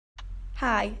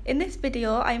Hi, in this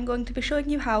video I am going to be showing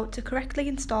you how to correctly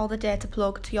install the data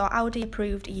plug to your Audi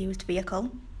approved used vehicle.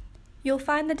 You'll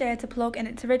find the data plug in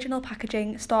its original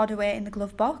packaging stored away in the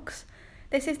glove box.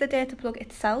 This is the data plug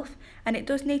itself, and it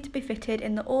does need to be fitted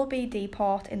in the OBD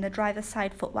port in the driver's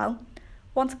side footwell.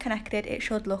 Once connected, it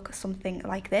should look something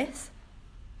like this.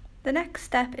 The next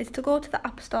step is to go to the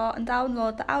App Store and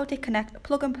download the Audi Connect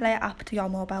plug and play app to your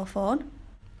mobile phone.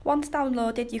 Once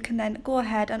downloaded, you can then go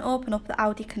ahead and open up the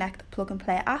Audi Connect plug and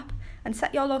play app and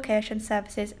set your location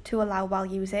services to allow while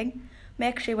using.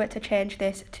 Make sure to change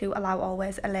this to allow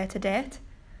always a later date.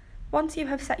 Once you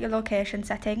have set your location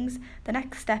settings, the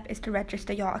next step is to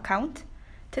register your account.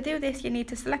 To do this, you need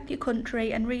to select your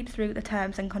country and read through the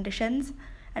terms and conditions,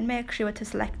 and make sure to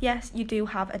select yes, you do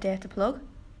have a data plug.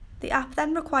 The app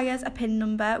then requires a PIN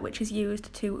number, which is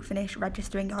used to finish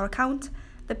registering your account.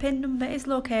 The PIN number is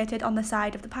located on the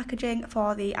side of the packaging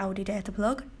for the Audi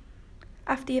DataPlug.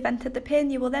 After you've entered the PIN,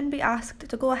 you will then be asked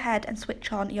to go ahead and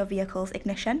switch on your vehicle's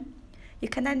ignition. You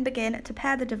can then begin to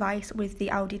pair the device with the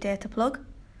Audi DataPlug.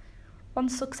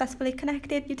 Once successfully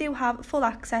connected, you do have full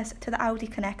access to the Audi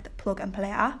Connect plug and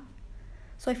play app.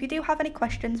 So if you do have any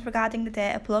questions regarding the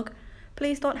DataPlug,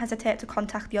 please don't hesitate to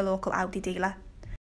contact your local Audi dealer.